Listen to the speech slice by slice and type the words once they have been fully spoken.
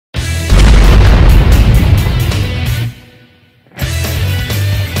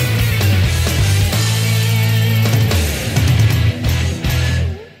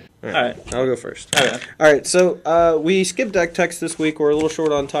Alright, I'll go first. Alright. Alright, so we skipped deck techs this week. We're a little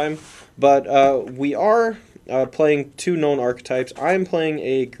short on time, but we are playing two known archetypes. I'm playing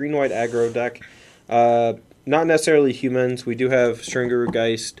a green-white aggro deck. Not necessarily humans. We do have Stringuru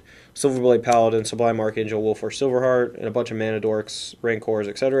Geist, Silverblade Paladin, Sublime Archangel, Wolfforce Silverheart, and a bunch of Mana Dorks, Rancors,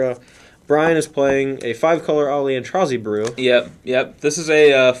 etc. Brian is playing a 5-color Ollie and Eldrazi Brew. Yep. This is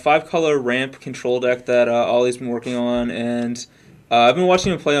a 5-color ramp control deck that Ollie's been working on, and I've been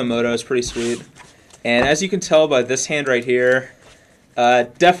watching him play on Moto. It's pretty sweet. And as you can tell by this hand right here,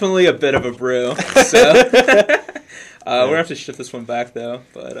 definitely a bit of a brew. So we're gonna have to shift this one back though.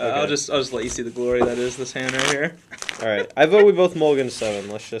 But okay. I'll just let you see the glory that is this hand right here. All right, I vote we both mulligan to 7.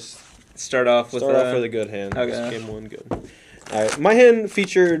 Let's just start off with a good hand. Okay. This game one good. All right, my hand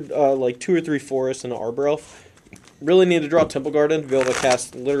featured like 2 or 3 forests and an Arbor Elf. Really need to draw Temple Garden to be able to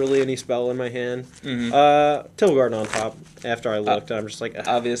cast literally any spell in my hand. Temple Garden on top. After I looked, I'm just like,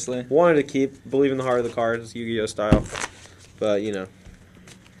 obviously wanted to keep. Believe in the heart of the cards, Yu-Gi-Oh style, but you know,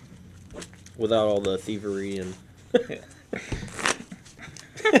 without all the thievery and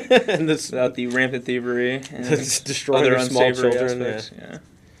and this, without the rampant thievery and destroying other small children. Aspects, yeah.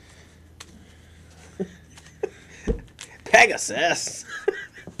 Pegasus.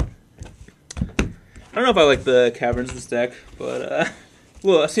 I don't know if I like the caverns in this deck, but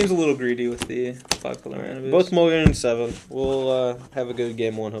well, it seems a little greedy with the 5-color mana boost. Both mulligan and 7. We'll have a good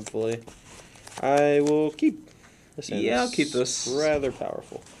game one, hopefully. I will keep this hand. Yeah, I'll keep this. Rather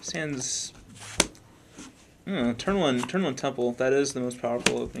powerful. This hand's turn one Temple. That is the most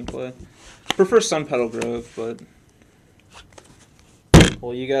powerful opening play. Prefer Sun Petal Grove, but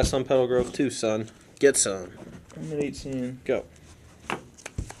well, you got Sun Petal Grove too, son. Get some. I'm at 18. Go.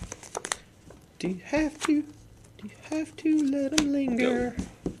 Do you have to let them linger?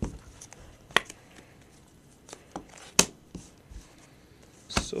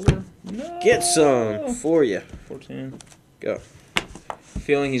 Silver. No. Get some for you. 14. Go.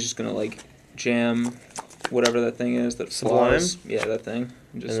 Feeling he's just gonna like jam whatever that thing is that flies. Sublime? Yeah, that thing.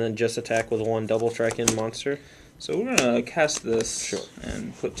 And then just attack with 1 double strike-in monster. So we're gonna cast this Sure.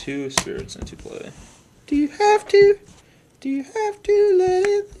 and put 2 spirits into play. Do you have to let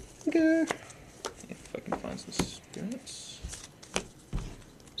it linger? If I can find some spirits.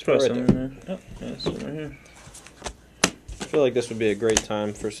 There's probably some in there. Oh, yeah, some right here. I feel like this would be a great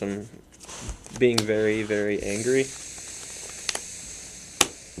time for some being very, very angry.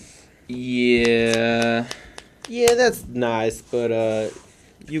 Yeah. Yeah, that's nice, but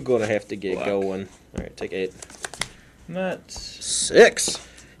you're gonna have to get going. Alright, take 8. I'm at 6.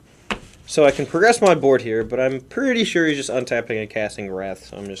 So I can progress my board here, but I'm pretty sure he's just untapping and casting Wrath,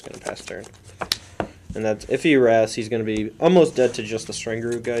 so I'm just gonna pass turn. And that's if he wraths, he's gonna be almost dead to just the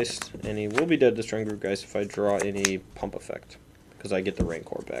Stringuru Geist, and he will be dead to Stringuru Geist if I draw any pump effect, because I get the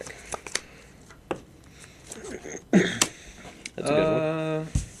Rancor back. That's a good one.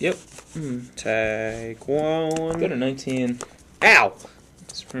 Yep. Take 1. Go to 19. Ow!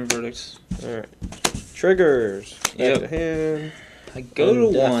 Supreme Verdict. Alright. Triggers. Back to Yep. hand. I go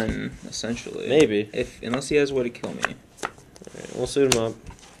to Death. 1, essentially. Maybe. Unless he has a way to kill me. Alright, we'll suit him up.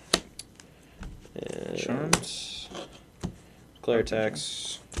 And Charms. Declare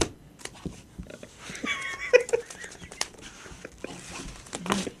attacks.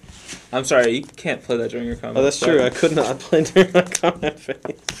 I'm sorry, you can't play that during your combat. Oh, that's true. I could not play during my combat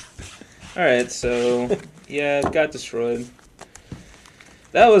phase. Alright, so, yeah, it got destroyed.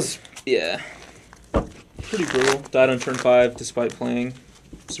 That was, yeah, pretty brutal. Died on turn 5 despite playing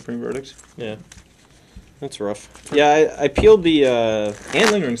Supreme Verdict. Yeah. That's rough. Yeah, I peeled the...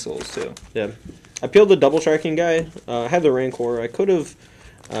 And Lingering Souls, too. Yeah. I peeled the double tracking guy. I had the Rancor. I could have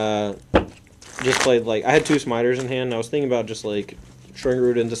just played, like... I had 2 Smiters in hand. I was thinking about just, like,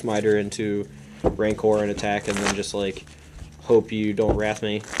 Stringuru into Smiter into Rancor and attack, and then just, like, hope you don't wrath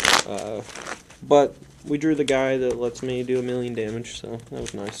me. But we drew the guy that lets me do 1,000,000 damage, so that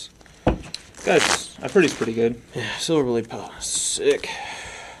was nice. Guys, I pretty good. Yeah, Silverblade Paladin. Sick.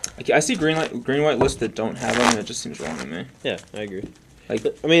 I see green-white lists that don't have them, and it just seems wrong to me. Yeah, I agree. Like,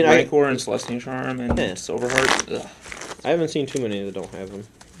 I mean, Rancor and Celestial Charm and Silverheart. Ugh. I haven't seen too many that don't have them.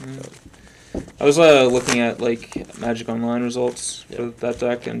 I was looking at like Magic Online results for that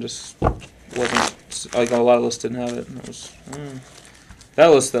deck, and just wasn't like a lot of lists didn't have it. And it was that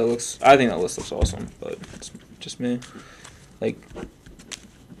list though looks. I think that list looks awesome, but it's just me. Like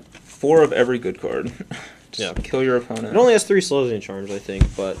 4 of every good card. Just kill your opponent. It only has 3 Celestial Charms, I think,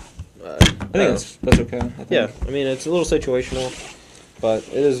 but I think that's okay. I think. Yeah, I mean it's a little situational, but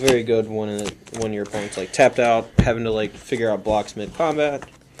it is very good when your opponent's like tapped out, having to like figure out blocks mid combat.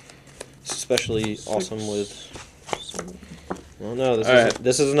 It's especially awesome with Well, no,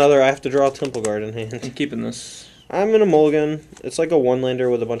 this is another. I have to draw a Temple Guard in hand. I'm keeping this. I'm in a mulligan. It's like a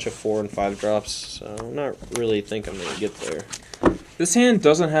one-lander with a bunch of 4 and 5 drops, so I'm not really think I'm going to get there. This hand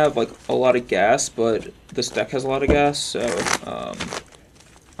doesn't have like a lot of gas, but this deck has a lot of gas, so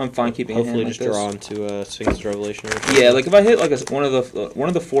I'm fine keeping a hand like this. Hopefully just draw into Sphinx's Revelation or something. Yeah, like if I hit like one of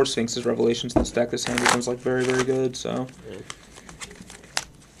the 4 Sphinx's Revelations in this deck, this hand becomes like very, very good, so... Yeah.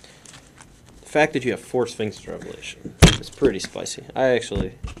 The fact that you have 4 Sphinx's Revelation is pretty spicy. I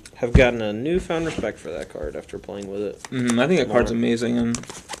actually have gotten a newfound respect for that card after playing with it. I think that card's amazing, and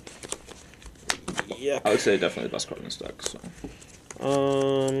yeah, I would say definitely the best card in this deck. So,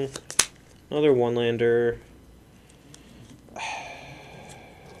 another one-lander.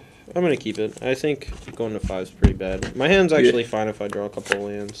 I'm gonna keep it. I think going to 5 is pretty bad. My hand's actually fine if I draw a couple of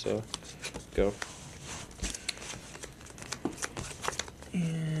lands. So, go.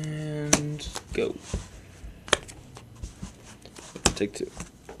 And go. Take 2.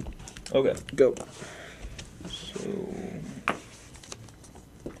 Okay, go. So,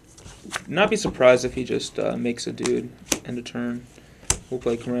 not be surprised if he just makes a dude end a turn. We'll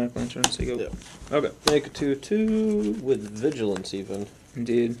play Chromatic Lantern, so you go. Yep. Okay. Make a 2/2 with Vigilance even.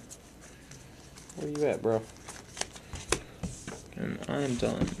 Indeed. Where you at, bro? And I am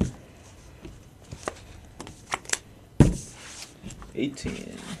done.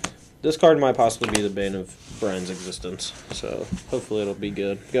 18. This card might possibly be the bane of Brian's existence, so hopefully it'll be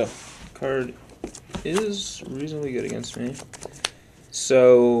good. Go. Card is reasonably good against me.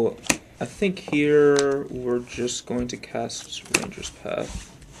 So I think here we're just going to cast Ranger's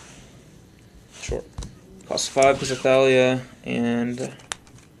Path. Sure. Costs 5 because of Thalia, and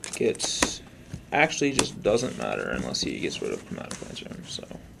gets actually just doesn't matter unless he gets rid of Chromatic Lantern. So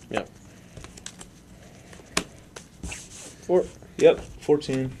yep. 4. Yep.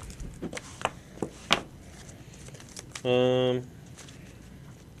 14.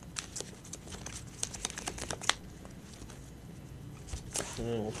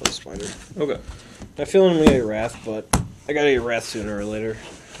 We'll play Spider. Okay. I feel I'm gonna get Wrath, but I gotta get Wrath sooner or later.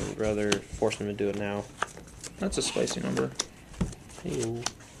 I'd rather force him to do it now. That's a spicy number. Hey-o.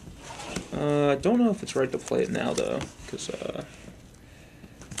 I don't know if it's right to play it now though, because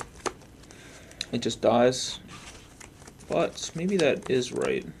it just dies. But maybe that is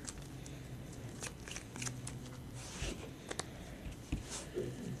right.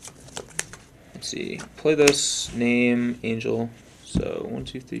 Let's see. Play this, name, Angel. So 1,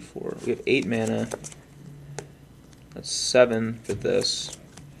 2, 3, 4. We have 8 mana. That's 7 for this.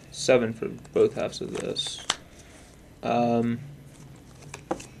 7 for both halves of this.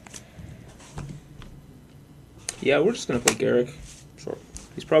 Yeah, we're just gonna play Garrick. Sure.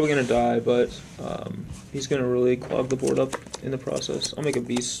 He's probably gonna die, but he's gonna really clog the board up in the process. I'll make a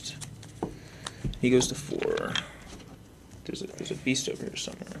beast. He goes to 4. There's a beast over here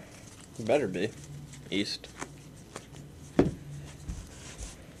somewhere. Better be. East.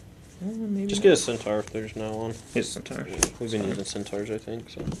 Maybe Just not. get a Centaur if there's not one. Here's a Centaur. We've been using Centaurs, I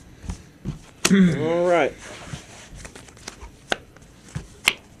think. So. All right.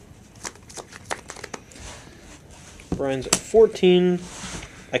 Brian's at 14.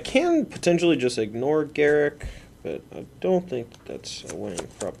 I can potentially just ignore Garrick, but I don't think that's a winning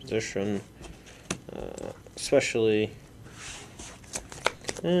proposition. Especially,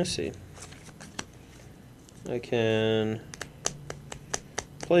 let's see. I can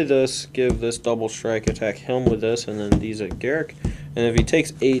play this, give this double strike, attack him with this, and then these at Garrick. And if he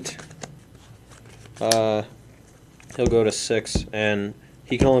takes 8, he'll go to 6, and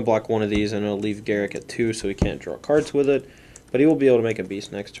he can only block one of these, and it'll leave Garrick at 2, so he can't draw cards with it. But he will be able to make a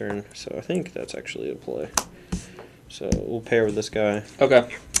beast next turn, so I think that's actually a play. So we'll pair with this guy. Okay.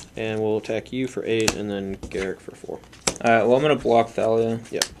 And we'll attack you for 8, and then Garrick for 4. Alright, well I'm going to block Thalia.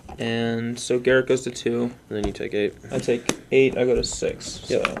 Yep. And so Garrick goes to 2. And then you take 8. I take 8, I go to 6.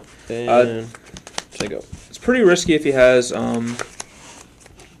 Yep. So. And say go. It's pretty risky if he has another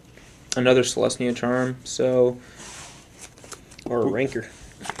Celestia Charm, so... Or a Ranker.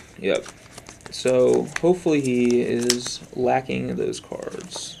 Yep. So hopefully he is lacking those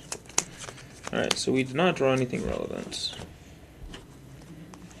cards. Alright, so we did not draw anything relevant.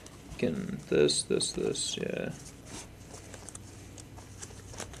 Again, this, yeah.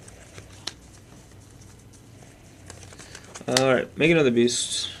 Alright, make another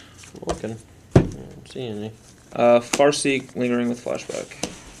beast. Looking. I don't see any. Farseek, Lingering with Flashback.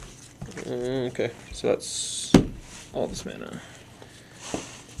 Okay. So that's all this mana.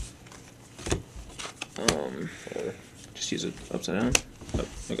 Just use it upside down. Oh,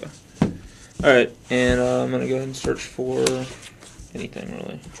 okay. Alright, and I'm going to go ahead and search for anything,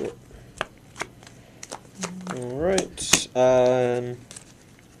 really. Sure. Alright, Attack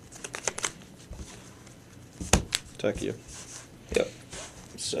you. Yep.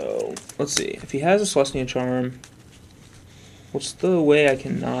 So, let's see. If he has a Celestia Charm, what's the way I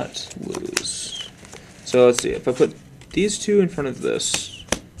cannot lose? So, let's see. If I put these two in front of this,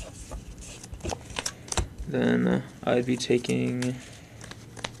 then I'd be taking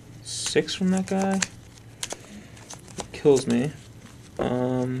 6 from that guy. It kills me.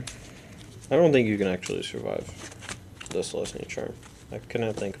 I don't think you can actually survive this Celestia Charm. I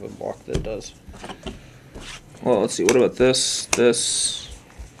cannot think of a block that does. Well, let's see. What about this? This.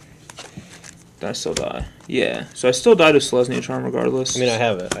 Did I still die? Yeah. So I still die to Celestia Charm regardless. I mean, I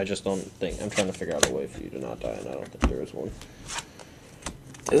have it. I just don't think... I'm trying to figure out a way for you to not die, and I don't think there is one.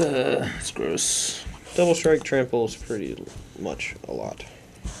 It's gross. Double Strike Trample is pretty much a lot.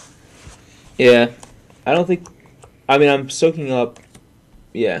 Yeah. I don't think... I mean, I'm soaking up...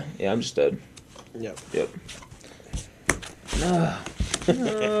 Yeah, I'm just dead. Yep. No.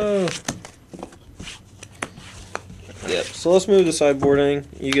 Yep. So let's move to sideboarding.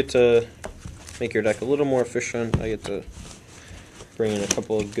 You get to make your deck a little more efficient. I get to bring in a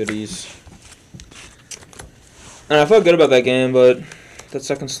couple of goodies. And I felt good about that game, but that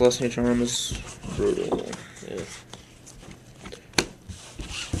second Celestia Charm was brutal. Yeah.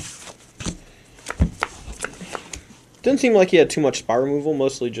 Didn't seem like he had too much spot removal,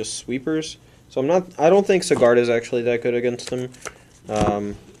 mostly just sweepers. So I don't think Sigard is actually that good against him.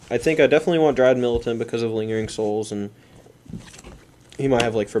 I think I definitely want Dryad Militant because of Lingering Souls, and he might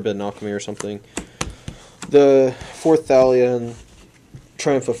have like Forbidden Alchemy or something. The 4th Thalia and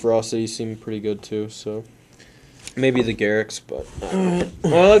Triumph of Ferocity seem pretty good too, so maybe the Garrix, but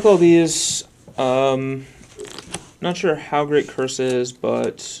well, I like all these. Not sure how great Curse is,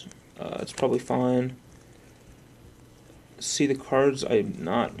 but it's probably fine. See, the cards I'm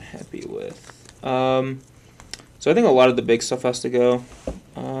not happy with. So I think a lot of the big stuff has to go.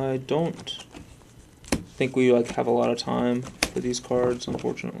 I don't think we have a lot of time for these cards,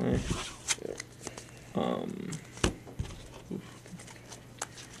 unfortunately.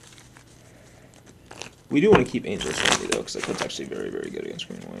 We do want to keep Angels handy though, because that card's actually very, very good against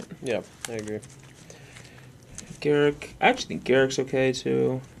green and white. Yeah, I agree. Garrick, I actually think Garrick's okay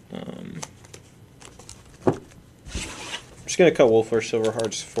too. I'm just going to cut Wolflore Silver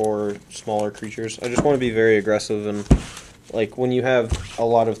Hearts for smaller creatures. I just want to be very aggressive, and like when you have a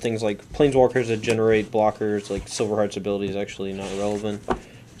lot of things like Planeswalkers that generate blockers, like Silver Heart's ability is actually not relevant.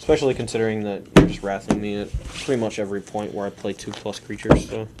 Especially considering that you're just wrathing me at pretty much every point where I play 2+ creatures,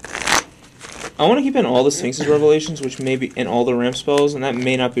 so... I want to keep in all the Sphinx's Revelations, which may be in all the ramp spells, and that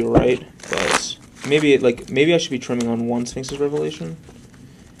may not be right, but maybe maybe I should be trimming on one Sphinx's Revelation,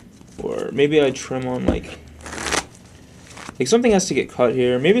 or maybe I trim on like something has to get cut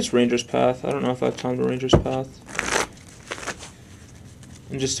here. Maybe it's Ranger's Path. I don't know if I have time to Ranger's Path,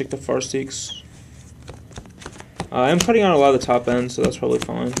 and just stick to Farseeks. I'm cutting out a lot of the top end, so that's probably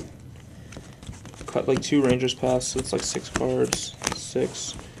fine. Cut like 2 Ranger's Paths, so it's like 6 cards.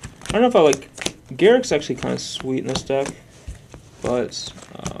 6. I don't know if I like... Garrick's actually kind of sweet in this deck, but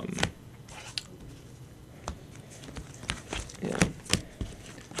yeah,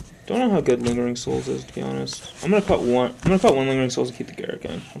 don't know how good Lingering Souls is, to be honest. I'm gonna cut one. I'm gonna cut 1 Lingering Souls and keep the Garrick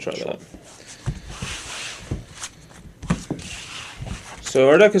in. I'll try that. So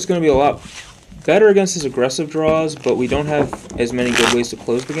our deck is gonna be a lot better against his aggressive draws, but we don't have as many good ways to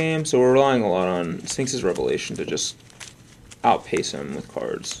close the game, so we're relying a lot on Sphinx's Revelation to just outpace him with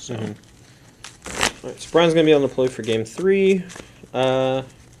cards. So. Mm-hmm. Alright, so Brian's going to be on the play for game 3.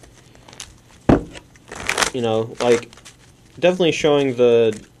 You know, like, definitely showing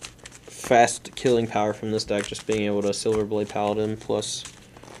the fast killing power from this deck, just being able to Silverblade Paladin plus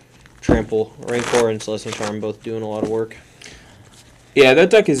Trample. Rancor and Celestia Charm both doing a lot of work. Yeah, that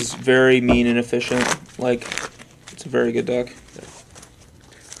deck is very mean and efficient. Like, it's a very good deck.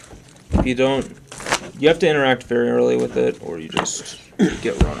 If you don't... You have to interact very early with it, or you just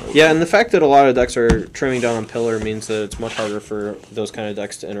get run over. Yeah, and the fact that a lot of decks are trimming down on Pillar means that it's much harder for those kind of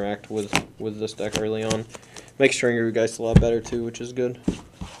decks to interact with this deck early on. Makes Stringer Geist a lot better too, which is good.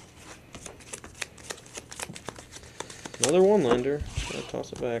 Another one-lander. Gotta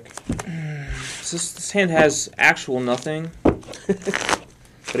toss it back. This hand has actual nothing.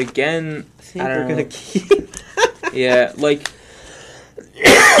 But again, I think we're gonna keep... Yeah, like...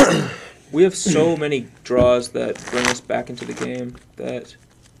 We have so many draws that bring us back into the game that...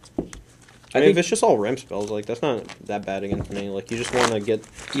 I mean, if it's just all ramp spells, like, that's not that bad against me. Like, you just want to get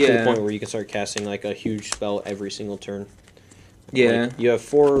to the point where you can start casting, like, a huge spell every single turn. Yeah. Like, you have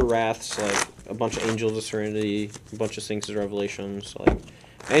 4 Wraths, like, a bunch of Angels of Serenity, a bunch of Sphinx's Revelations, like,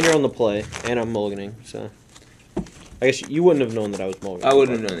 and you're on the play, and I'm mulliganing, so... I guess you wouldn't have known that I was mulliganing. I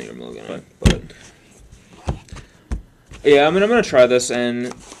wouldn't have known that you were mulliganing, but yeah, I mean, I'm gonna try this,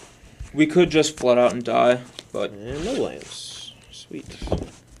 and we could just flood out and die, but and no lands. Sweet.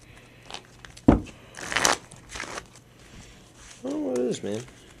 Oh, what it is, man.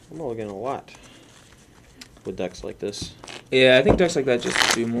 I'm mulliganing a lot with decks like this. yeah, I think decks like that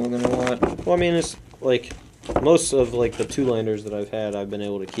just do mulligan a lot. Well, I mean, it's like most of like the 2-landers that I've had, I've been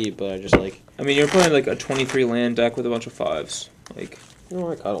able to keep, but I just like. I mean, you're playing like a 23 land deck with a bunch of 5s, like.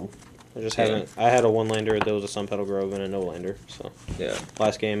 No, I cut them. I just haven't. I had a 1-lander. There was a Sun Petal Grove and a no-lander. So Yeah.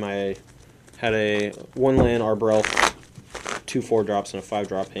 last game I had a 1-land Arbor Elf, 2 4-drops and a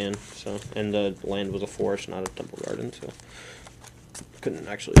 5-drop hand. So and the land was a forest, not a Temple Garden. So couldn't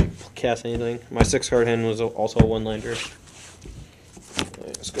actually cast anything. My 6-card hand was also a 1-lander.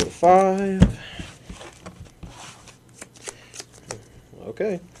 Alright, let's go to 5.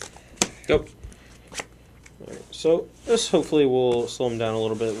 Okay. Go. Alright, so this hopefully will slow him down a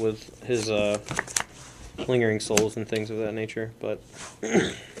little bit with his lingering souls and things of that nature, but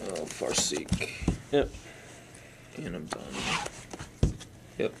Oh, Farseek. yep. And I'm done.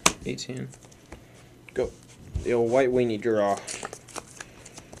 Yep, 18. Go. The old white weenie draw.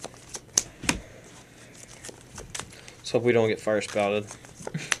 Let's hope we don't get fire spouted.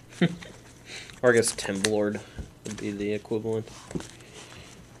 Or I guess Temblord would be the equivalent.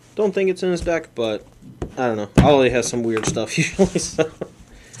 Don't think it's in his deck, but I don't know. Ollie has some weird stuff usually, so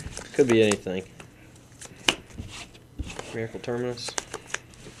could be anything. Miracle Terminus.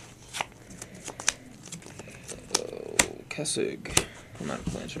 Oh, Kessig. I'm out of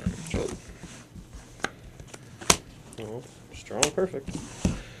plan turn. Oh, strong, perfect.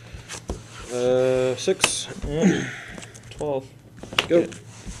 6, 12. Go. Okay.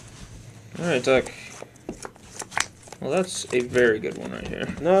 Alright, deck. Well, that's a very good one right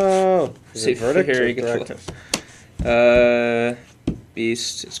here. No. Is Say it verdict or very good. direct?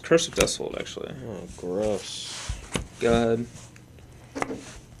 Beast. It's Curse of Deathhold, actually. Oh, gross. Go ahead.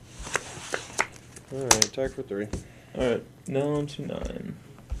 Alright, attack for 3. Alright, down to 9.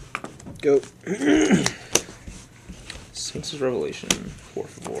 Go. Sphinx's Revelation. 4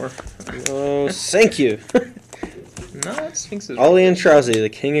 for 4. Oh, thank you. Not Sphinx's Ollie and Revelation. Trousie, the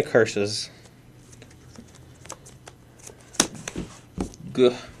king of curses.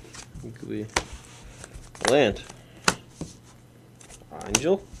 Gah. Gooey. Land.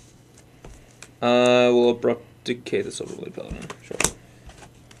 Angel? We'll Abrupt Decay the Silverblade Paladin. Sure.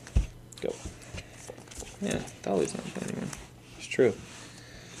 Go. Yeah, Dolly's not playing anymore. It's true.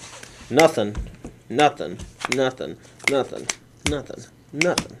 Nothing. Nothing. Nothing. Nothing. Nothing.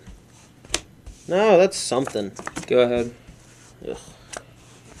 Nothing. No, that's something. Go ahead. Ugh.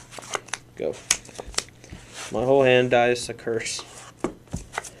 Go. My whole hand dies to curse.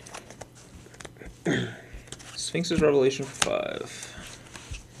 Sphinx's Revelation for 5.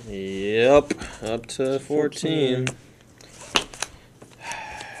 Yep. Up to 14.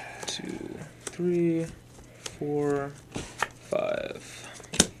 2, 3, 4, 5.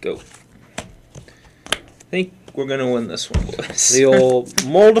 Go. I think we're gonna win this one, boys. The old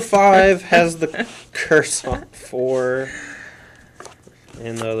mold of 5 has the curse on 4.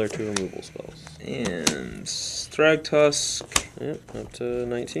 And the other 2 removal spells. And Thragtusk. Yep, up to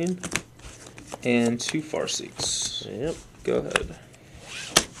 19. And 2 Farseeks. Yep. Go ahead.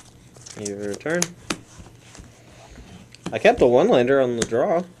 Your turn. I kept the 1-lander on the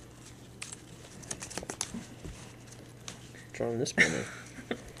draw. Drawing this mana.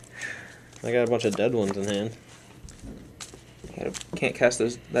 I got a bunch of dead ones in hand. Can't cast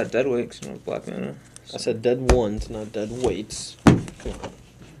that dead weight because you don't have black mana. I said dead ones, not dead weights. Come on.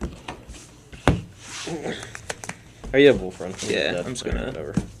 Oh, you have Wolf Run. Yeah, Dead. I'm just gonna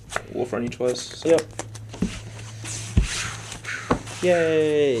Whatever. Wolf Run you twice. So. Yep.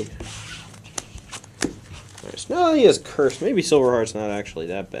 Yay! Alright, so now he has Curse. Maybe Silverheart's not actually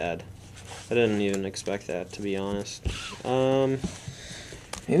that bad. I didn't even expect that, to be honest.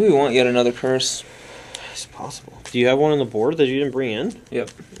 Maybe we want yet another curse. It's possible. Do you have one on the board that you didn't bring in? Yep.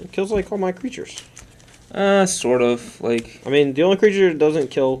 It kills like all my creatures. Sort of. Like. I mean, the only creature it doesn't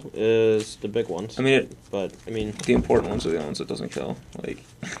kill is the big ones. I mean, but I mean, the important ones are the ones it doesn't kill. Like.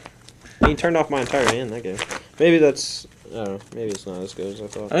 he turned off my entire hand that game. Maybe that's. I don't know. Maybe it's not as good as I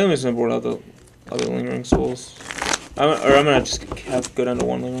thought. I think I'm just gonna board out the other Lingering Souls. I'm gonna just go down to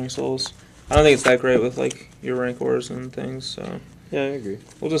 1 Lingering Souls. I don't think it's that great with like your Rancors and things. So. Yeah, I agree.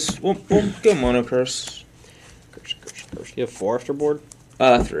 We'll go Mono Curse. Curse. You have 4 after board? 3.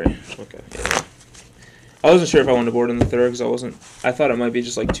 Okay. Yeah. I wasn't sure if I wanted to board in the 3rd because I thought it might be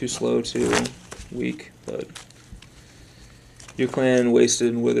just like too slow, too weak, but your clan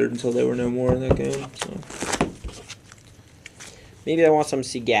wasted and withered until they were no more in that game. So. Maybe I want some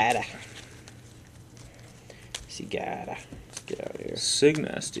Cigata. Cigata. Let's get out of here. Sig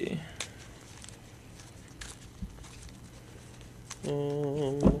nasty. I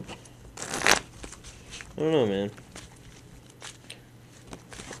don't know, man.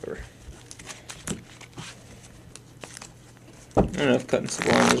 Whatever. I don't know if cutting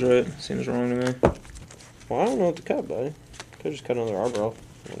Sublime is right. Seems wrong to me. Well, I don't know what to cut, buddy. Could just cut another Arbor.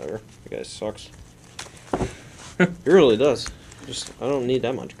 Whatever. The guy sucks. It really does. Just I don't need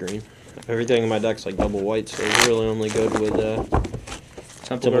that much green. Everything in my deck's like double white, so it's really only good with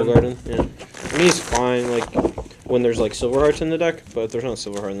Temple Garden. Yeah. I mean, he's fine, like, when there's, like, Silver Hearts in the deck, but if there's not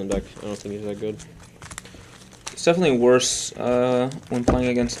Silver Heart in the deck, I don't think he's that good. It's definitely worse when playing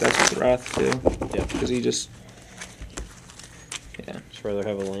against decks with Wrath, too. Yeah. Because he just... Yeah. Just rather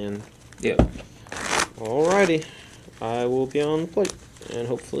have a land. Yep. Alrighty. I will be on the plate, and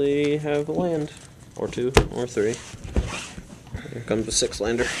hopefully have a land. Or 2, or 3. Here comes a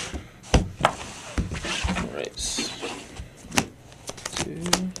 6-lander. Alright. 2,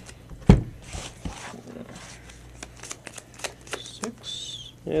 4,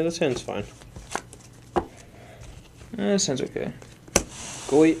 6. Yeah, this hand's fine. Sounds okay.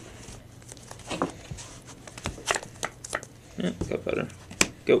 Go eat. Yeah, got better.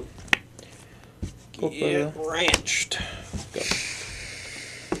 Go. Get ranched. Go.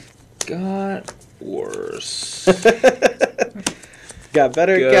 Got worse. Got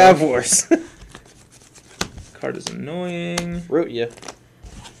better, Go. got worse. Card is annoying. Root ya.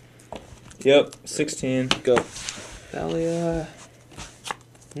 Yep, 16. Go. Thalia.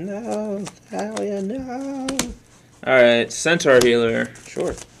 No, Thalia, no. Alright, Centaur Healer.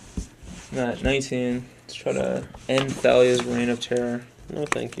 Sure. At 19. Let's try to end Thalia's reign of terror. No,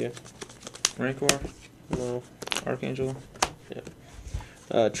 thank you. Rancor. No. Archangel.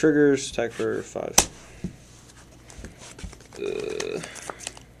 Yeah. Triggers, attack for 5.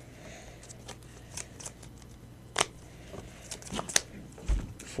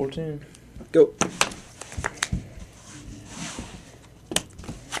 14. Go.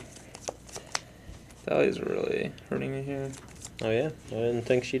 Thalia's really hurting me here. Oh, yeah? I didn't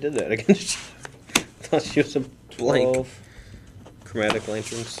think she did that against you. I thought she was a blank. 12. Chromatic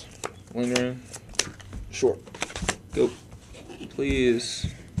Lanterns. Lingering. Sure. Go. Please.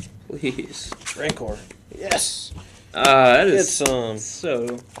 Please. Rancor. Yes. That Get is some.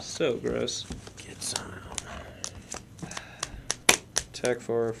 so gross. Get some. Attack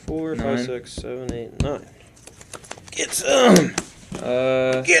for 4, 5, 9. 6, 7, 8, 9. Get some.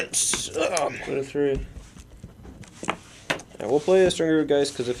 Get some. Go to 3. Alright, we'll play a Stringer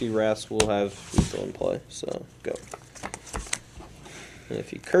guys because if he wraths, we'll have lethal in play. So go. And if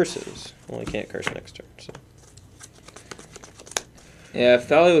he curses, well, he can't curse next turn. So Yeah, if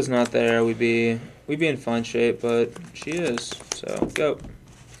Thalia was not there, we'd be in fine shape, but she is. So go.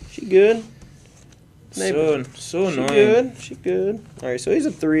 she good. So annoying. annoying. She good. She good. All right, so he's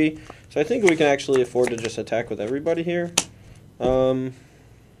a 3. So I think we can actually afford to just attack with everybody here. Then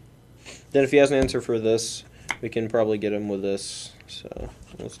if he has an answer for this, we can probably get him with this. So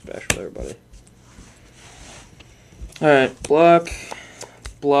let's bash with everybody. All right, block,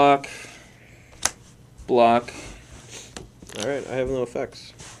 block, block. All right, I have no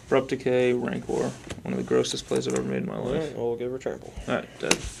effects. Abrupt Decay, Rancor. One of the grossest plays I've ever made in my All life. right, well, we'll give her trample. All right,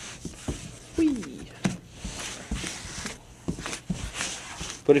 dead. Whee!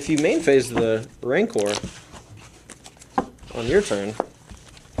 But if you main phase the Rancor on your turn,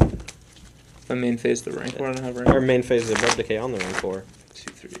 If I main phase the Rancor, I don't have Rancor. or main phase the Abrupt Decay on the Rancor,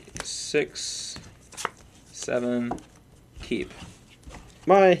 2, 3, 6, 7, keep.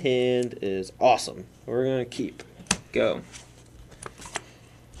 my hand is awesome. We're gonna keep. Go.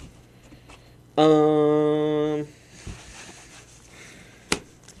 I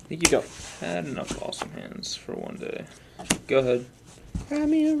think you go. Had enough awesome hands for one day. Go ahead. Cry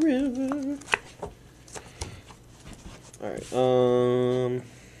me a river. Alright, I'm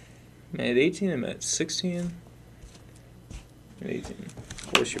at 18, I'm at 16. I'm at 18.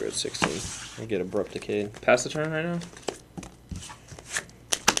 of course you're at 16. I get Abrupt Decay. Pass the turn right now?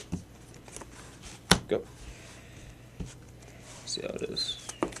 Go. See how it is.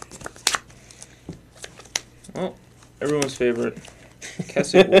 Well, everyone's favorite.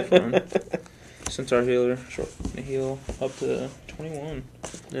 Cassie Wolfram. Centaur Healer. Sure. Gonna heal up to 21.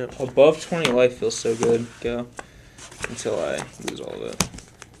 Yeah. Above 20 life feels so good. Go. Until I lose all of it.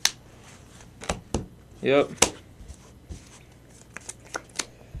 Yep.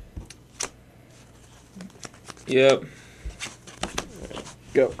 Yep.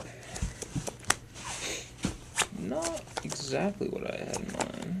 Go. Not exactly what I had in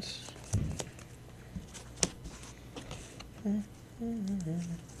mind.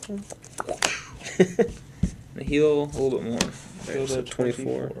 The heal a little bit more. Go to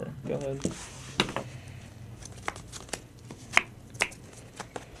 24. Go ahead.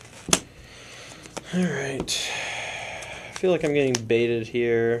 Alright. I feel like I'm getting baited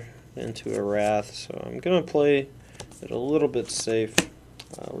here into a Wrath, so I'm going to play it a little bit safe.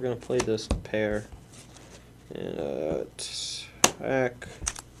 We're going to play this pair. And attack.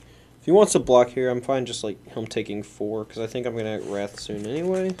 If he wants to block here, I'm fine just like him taking 4, because I think I'm going to Wrath soon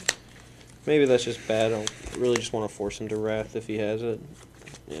anyway. Maybe that's just bad. I don't really just want to force him to Wrath if he has it.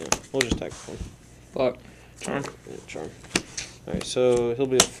 Yeah, we'll just attack one. Block. Charm. Yeah, charm. Alright, so he'll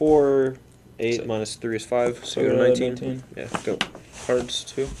be a 4, 8 So minus 3 is 5, so you're 19. Yeah, go. Cards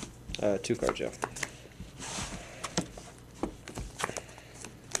 2. 2 cards, yeah.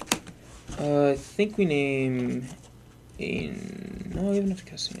 I think we name no, even have to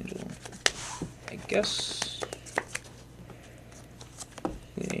cast the Angel. I guess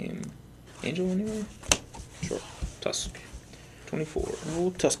we name Angel anyway. Sure. Tusk. 24.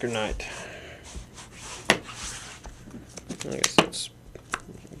 Old Tusker Knight. I guess that's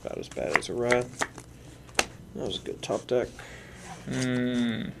about as bad as a Wrath. That was a good top deck.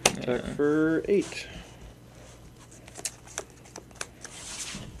 Attack for 8.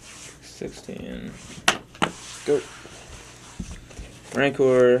 16. Go.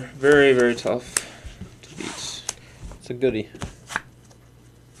 Rancor, very, very tough to beat. It's a goodie.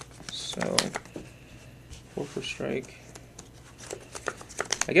 So, 4 for strike.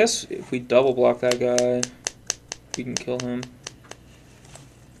 I guess if we double block that guy, we can kill him.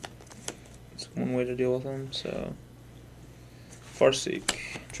 It's one way to deal with him, so. Farseek.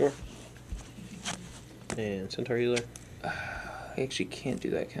 Sure. And Centaur Healer. I actually can't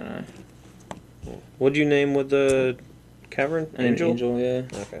do that, can I? What'd you name with the cavern? Angel? Angel, yeah.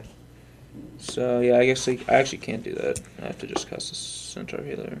 Okay. So, yeah, I guess I actually can't do that. I have to just cast a Centaur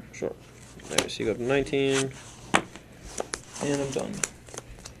Healer. Sure. Alright, so you go to 19. And I'm done.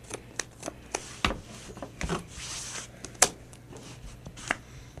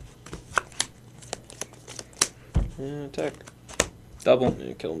 And attack. Double.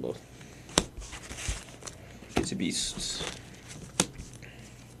 And kill them both. It's a beast.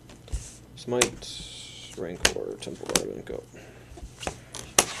 Smite, Rancor, Temple Garden, go.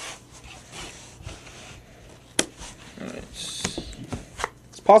 Alright.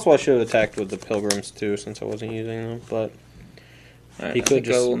 It's possible I should have attacked with the Pilgrims too, since I wasn't using them, but Alright, he I could think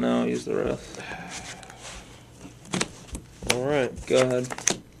I just. will now use the Wrath. Alright. Go ahead.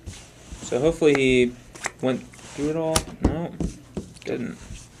 So hopefully he went through it all. No, didn't.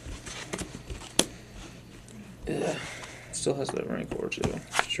 Yeah. Still has that Rancor too.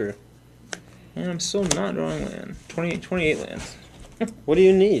 It's true. And I'm still not drawing land. 28 lands. What do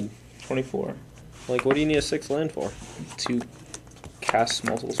you need? 24. Like, what do you need a 6th land for? To cast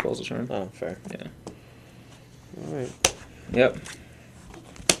multiple spells a turn. Oh, fair. Yeah. Alright. Yep.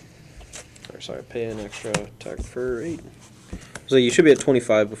 Sorry, pay an extra attack for 8. So you should be at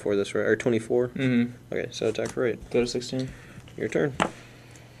 25 before this, right? Or 24? Mm-hmm. Okay, so attack for 8. Go to 16. Your turn.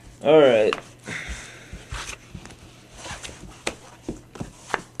 Alright.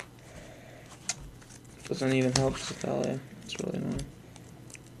 Doesn't even help with Thalia. It's really annoying.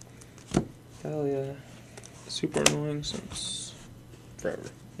 Thalia. Super annoying since Forever.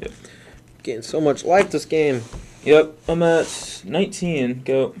 Yep. Getting so much life this game. Yep, I'm at 19.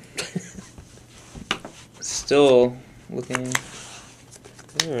 Go. Still looking.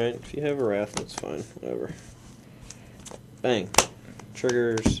 Alright, if you have a Wrath, that's fine. Whatever. Bang.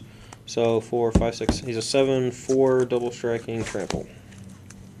 Triggers. So 4, 5, 6. He's a 7, 4, double striking, trample.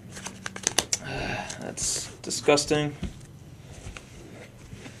 That's disgusting.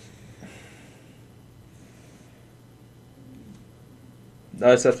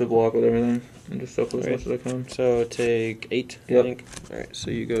 I just have to block with everything and just shuffle as much as I can. So take 8, Yep. I think. Alright,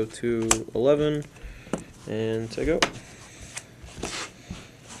 so you go to 11 and to go.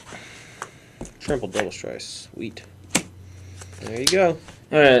 Trample double strike. Sweet. There you go.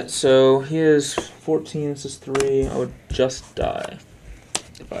 Alright, so he is 14, this is 3. I would just die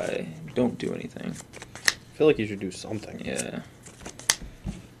if I don't do anything. I feel like you should do something. Yeah.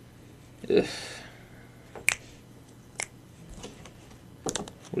 Ugh.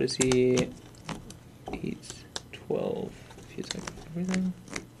 What is he? 8, 12. If he's like everything.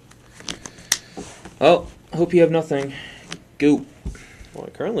 Well, hope you have nothing. Go. Well, I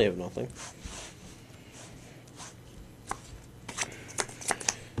currently have nothing.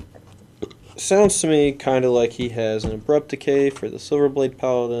 Sounds to me kind of like he has an Abrupt Decay for the Silverblade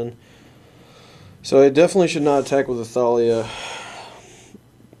Paladin. So I definitely should not attack with Athalia.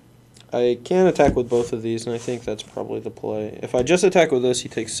 I can attack with both of these, and I think that's probably the play. If I just attack with this, he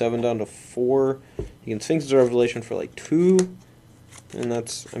takes 7 down to 4. He can Sphinx's Revelation for like 2. And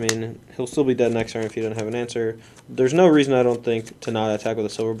that's, I mean, he'll still be dead next turn if he doesn't have an answer. There's no reason, I don't think, to not attack with a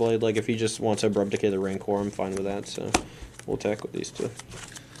Silver Blade. Like, if he just wants to Abrupt Decay the Rancor, I'm fine with that. So, we'll attack with these two.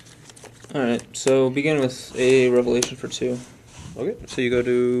 Alright, so begin with a Revelation for 2. Okay, so you go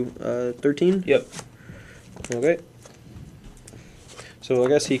to 13? Yep. Okay. So I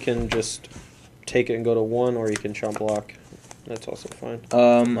guess he can just take it and go to 1, or he can chomp block. That's also fine.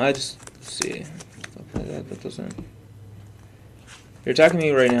 Let's see. That doesn't... You're attacking me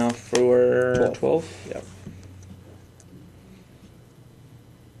right now for 12? Yeah.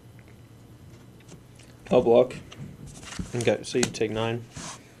 I'll block. Okay, so you take 9.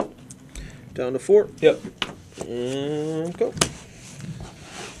 Down to 4. Yep. And go.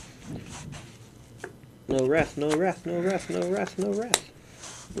 No wrath, no wrath, no wrath, no wrath, no wrath.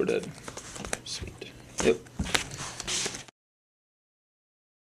 We're dead. Sweet. Yep.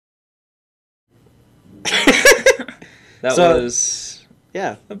 That was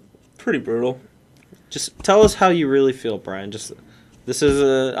pretty brutal. Just tell us how you really feel, Brian. Just this is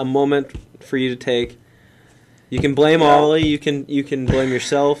a moment for you to take. You can blame Ollie. You can blame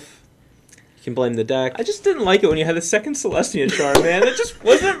yourself. You can blame the deck. I just didn't like it when you had the second Celestia charm, man. That just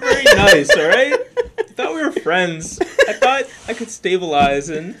wasn't very nice. All right. I thought we were friends. I thought I could stabilize,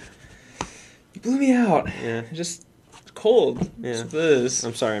 and you blew me out. Yeah. Just cold. Yeah. This.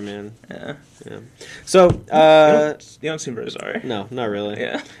 I'm sorry, man. Yeah. Yeah. So you don't seem very sorry. No, not really.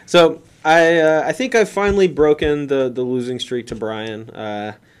 Yeah. So I think I've finally broken the losing streak to Brian.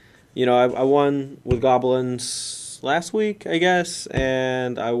 You know, I won with Goblins last week, I guess,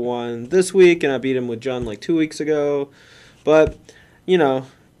 and I won this week, and I beat him with John like 2 weeks ago. But, you know,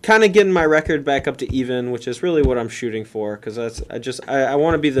 kind of getting my record back up to even, which is really what I'm shooting for, because I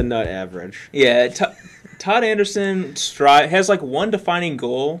want to be the nut average. Yeah, Todd Anderson has like one defining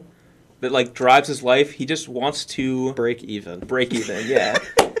goal that like drives his life. He just wants to break even. Yeah.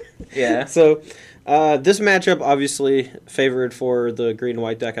 Yeah. So this matchup obviously favored for the green and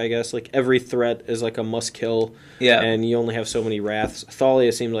white deck, I guess. Like every threat is like a must kill. Yeah. And you only have so many wraths.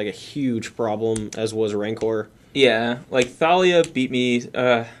 Thalia seemed like a huge problem, as was Rancor. Yeah. Like Thalia beat me.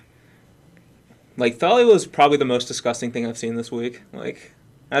 Like Thalia was probably the most disgusting thing I've seen this week. Like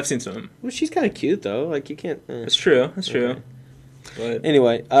I've seen some. Well, she's kind of cute though. Like you can't. It's true. It's true. Okay. But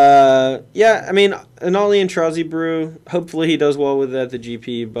anyway, yeah, I mean, an Ollie and Trowsy Brew, hopefully he does well with it at the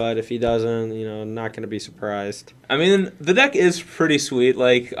GP, but if he doesn't, you know, not going to be surprised. I mean, the deck is pretty sweet.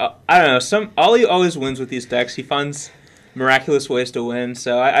 Like, I don't know, Ollie always wins with these decks. He finds miraculous ways to win,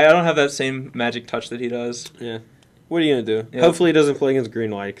 so I don't have that same magic touch that he does. Yeah. What are you going to do? Yep. Hopefully he doesn't play against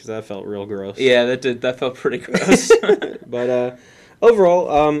green-white, because that felt real gross. Yeah, that felt pretty gross. But,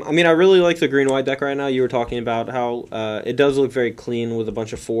 overall, I mean, I really like the green-white deck right now. You were talking about how it does look very clean with a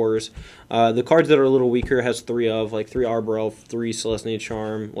bunch of 4s. The cards that are a little weaker has 3 of, like 3 Arbor Elf, 3 Celestia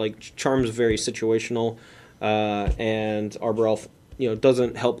Charm. Like, Charm's very situational, and Arbor Elf, you know,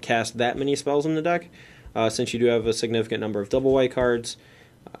 doesn't help cast that many spells in the deck, since you do have a significant number of double white cards.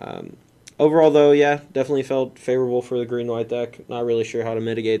 Overall, though, yeah, definitely felt favorable for the green-white deck. Not really sure how to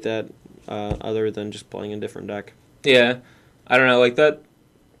mitigate that, other than just playing a different deck. Yeah. I don't know, like that.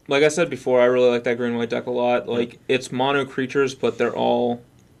 Like I said before, I really like that green white deck a lot. Like it's mono creatures, but they're all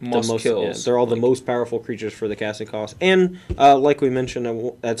must kills. Yeah, they're all the most powerful creatures for the casting cost. And like we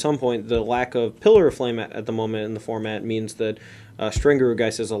mentioned at some point, the lack of Pillar of Flame at the moment in the format means that Strengaru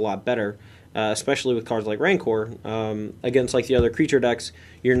Geist is a lot better, especially with cards like Rancor. Against like the other creature decks,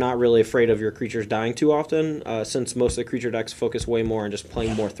 you're not really afraid of your creatures dying too often, since most of the creature decks focus way more on just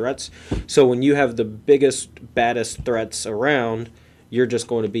playing more threats. So when you have the biggest, baddest threats around, you're just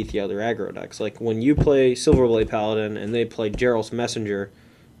going to beat the other aggro decks. Like when you play Silverblade Paladin and they play Geralt's Messenger,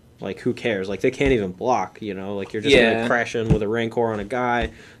 like who cares? Like they can't even block, you know? Like you're just going to crash in with a Rancor on a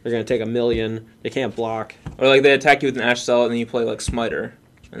guy. They're going to take 1,000,000. They can't block. Or like they attack you with an Ash Cell and then you play like Smiter.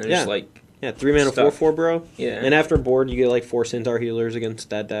 And they're just like... Yeah, 3 mana, 4/4, bro. Yeah. And after board, you get like 4 Centaur healers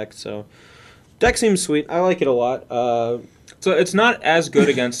against that deck. So, deck seems sweet. I like it a lot. So it's not as good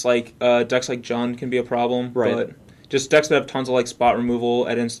against like decks like Jund can be a problem, right? But just decks that have tons of like spot removal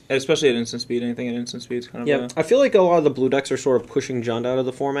especially at instant speed. Anything at instant speed is kind of I feel like a lot of the blue decks are sort of pushing Jund out of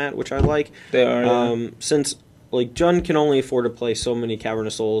the format, which I like. They are. Since like Jund can only afford to play so many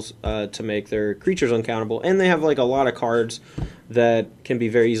Cavernous Souls to make their creatures uncountable, and they have like a lot of cards that can be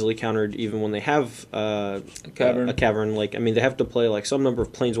very easily countered even when they have a cavern. Like I mean, they have to play like some number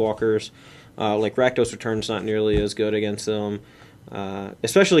of Planeswalkers. Like Rakdos Return's not nearly as good against them.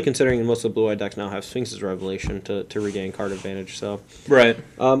 Especially considering most of the blue-white decks now have Sphinx's Revelation to regain card advantage. So Right.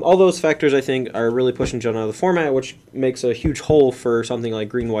 all those factors, I think, are really pushing Jund out of the format, which makes a huge hole for something like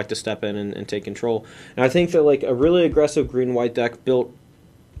green-white to step in and take control. And I think that like a really aggressive green-white deck built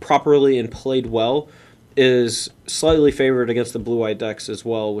properly and played well is slightly favored against the blue-white decks as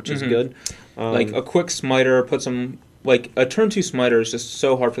well, which is good. Like a quick smiter puts them like a turn 2 smiter is just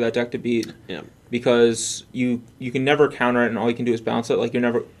so hard for that deck to beat. Yeah. Because you can never counter it, and all you can do is bounce it. Like you're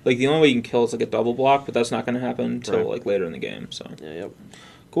never like the only way you can kill is like a double block, but that's not going to happen until like later in the game. So yeah, yep.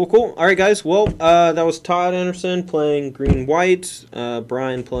 Cool. All right, guys. Well, that was Todd Anderson playing green white.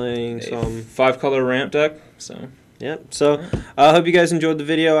 Brian playing some 5-color ramp deck. So yeah. So I hope you guys enjoyed the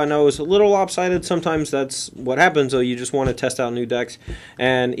video. I know it was a little lopsided. Sometimes that's what happens. Though you just want to test out new decks,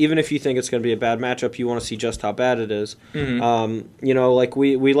 and even if you think it's going to be a bad matchup, you want to see just how bad it is. You know, like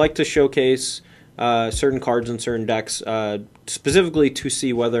we like to showcase certain cards in certain decks, specifically to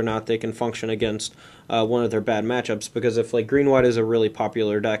see whether or not they can function against one of their bad matchups. Because if like green-white is a really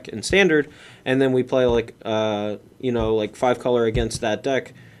popular deck in Standard, and then we play like you know, like 5-color against that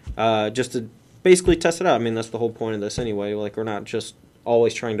deck, just to basically test it out. I mean, that's the whole point of this anyway. Like we're not just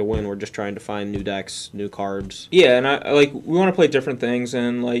always trying to win; we're just trying to find new decks, new cards. Yeah, and I like we want to play different things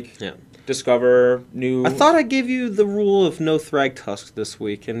and like discover new. I thought I gave you the rule of no Thragtusk this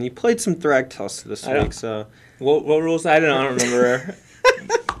week, and you played some Thragtusk this week. So what rules? I don't remember.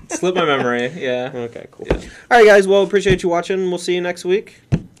 Slipped my memory. Yeah. Okay. Cool. Yeah. All right, guys. Well, appreciate you watching. We'll see you next week.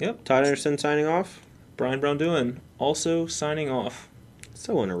 Yep. Todd Anderson signing off. Braun-Duin also signing off.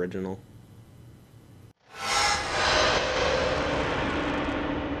 So unoriginal.